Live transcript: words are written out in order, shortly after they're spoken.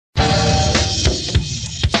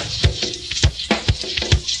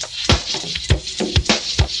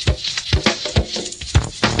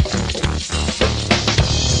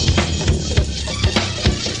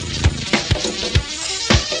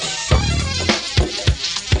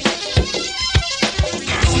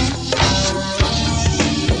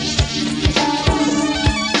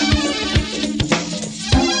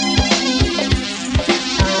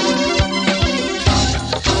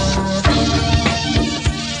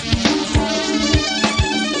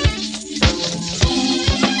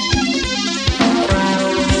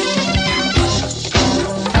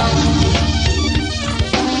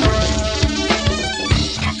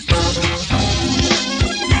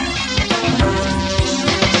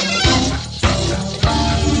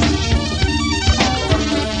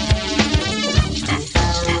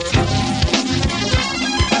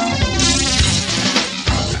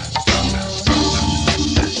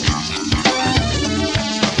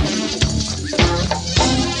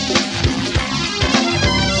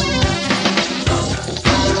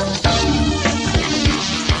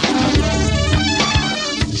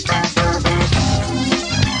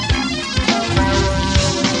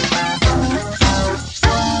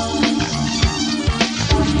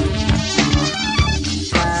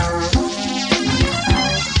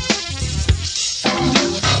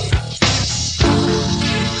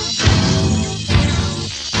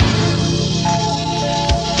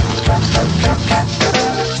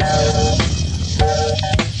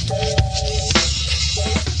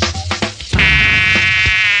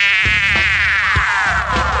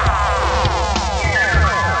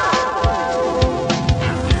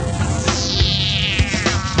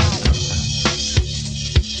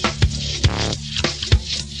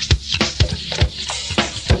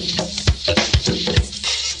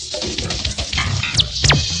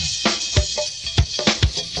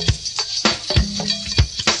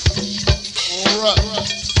right.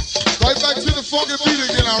 Right back to the funky beat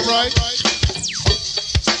again, all right.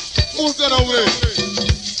 Who's that over there?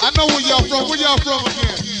 I know where y'all from. Where y'all from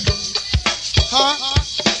again? Huh?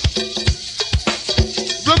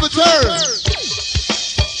 Libertarian.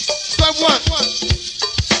 Say what?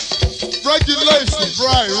 Regulations.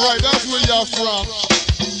 Right. That's where y'all from.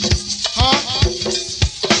 Huh?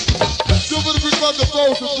 Silver the Big Brother,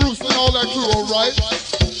 Bose and Bruce and all that crew, all right?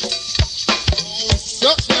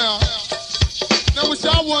 Shut down. Now what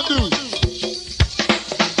y'all want to do?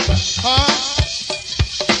 Huh?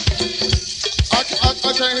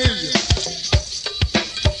 I can't hear you.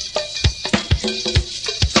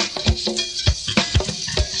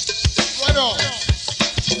 Right on.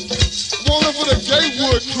 One for the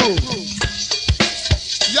Gatewood crew.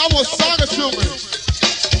 Y'all want saga to me.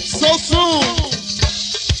 So soon.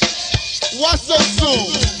 Why so soon?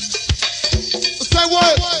 Say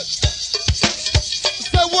what?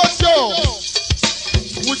 Say what, y'all?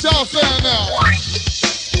 What y'all saying now?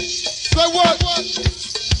 Say what?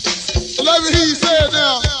 Let me hear you say it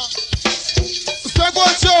now. Say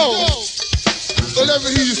what, y'all? Let me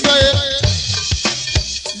hear you say it.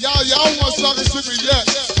 Y'all want something to me yet.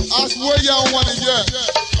 I swear y'all want it yet.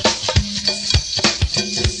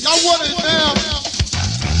 Y'all want it now.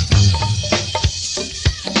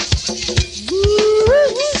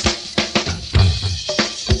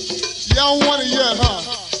 Y'all want it yet, huh?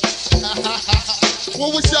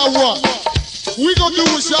 Well, what y'all want? We gonna do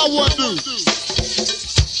what y'all want to do.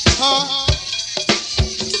 Huh?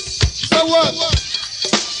 Say what?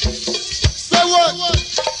 Say what?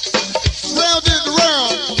 Round and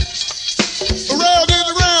around. Around and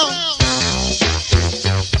around.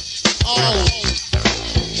 Oh,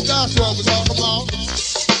 that's what we're talking about.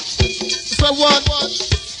 Say what?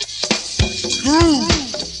 Groove.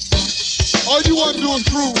 All you want to do is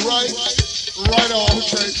groove, right? Right on,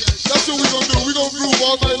 okay. That's what we're going to do. We're going to groove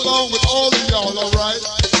all night long with all of y'all, all right?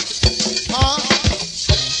 Huh?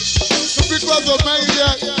 The Big Brother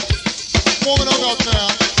Maniac, warming up now.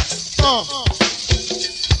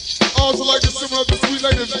 Also like to similar to Sweet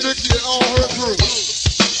Lady Vicky and all her crew.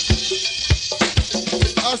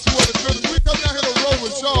 I swear to goodness, we come down here to roll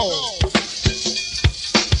with y'all.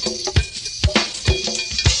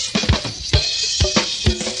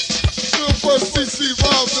 First CC,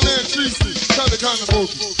 Robson and TC, kind of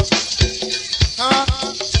boogie. Huh?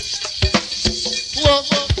 Well,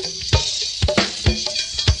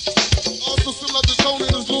 also similar to Tony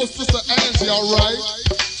and his little sister Angie, alright?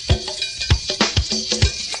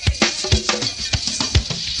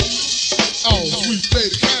 Oh, sweet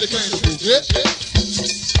lady, kind of boogie. Yeah?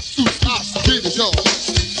 I get it, y'all.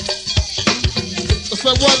 I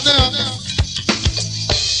said what now?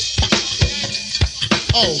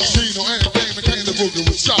 Oh, Gino and Damon came to boogie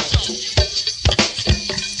with y'all.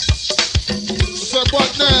 Said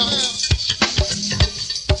what now?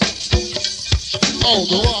 Oh,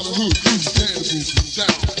 the Robin Hood crew came to boogie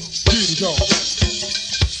down. Get it, y'all.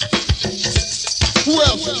 Who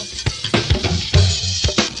else?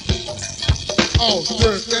 Oh,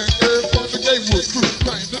 Dirk and Eric from the Gatewood crew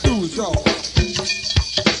came to do it, y'all.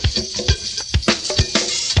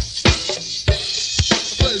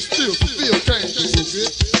 Still came to boogie.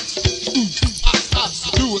 I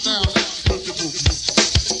do it now.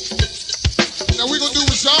 Now we gonna do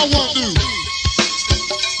what y'all want to do.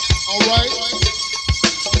 All right.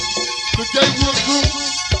 The Gatewood group.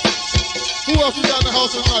 Who else we got in the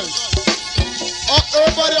house tonight?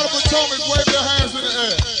 Everybody out of Potomac, wave their hands in the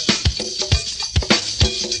air.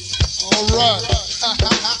 All right.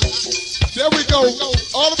 There we go.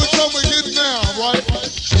 All of Potomac getting down, right?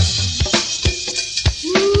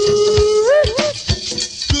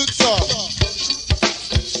 Good job.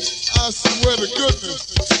 I swear to goodness.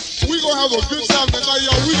 We gonna have a good time tonight,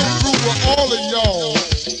 y'all. We gonna groove with all of y'all.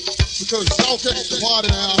 Because y'all can't party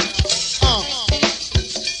now.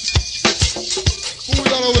 Who we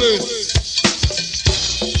got over there?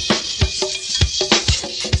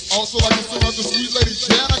 Also like to sing out the Sweet Lady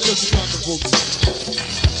Jan, I guess you got the boogie.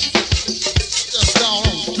 Yes, y'all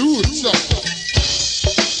don't do it, y'all.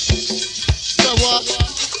 Say what?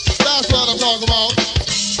 That's what I'm talking about.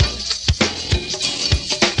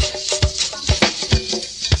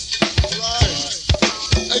 Right.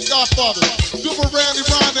 Hey, Godfather, Super Randy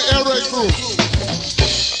Ryan, the Air Raid crew.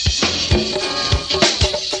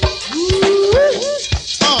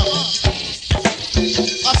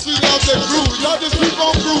 I see y'all say groove. Y'all just keep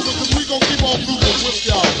on grooving, because we gonna keep on grooving with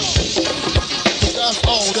y'all. That's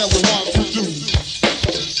all that we want to do.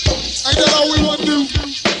 Ain't that all we want to do?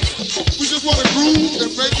 We just want to groove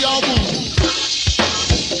and make y'all move.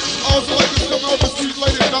 Also like to come out the Sweet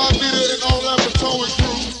Lady Don Leader and all that Potomac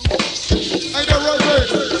crew. Ain't that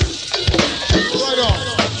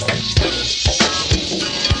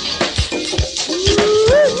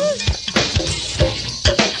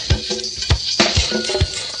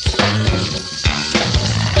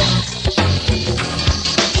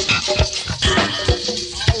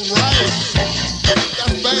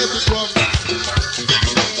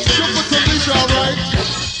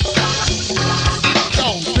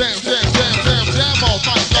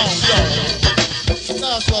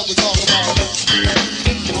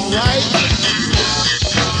right?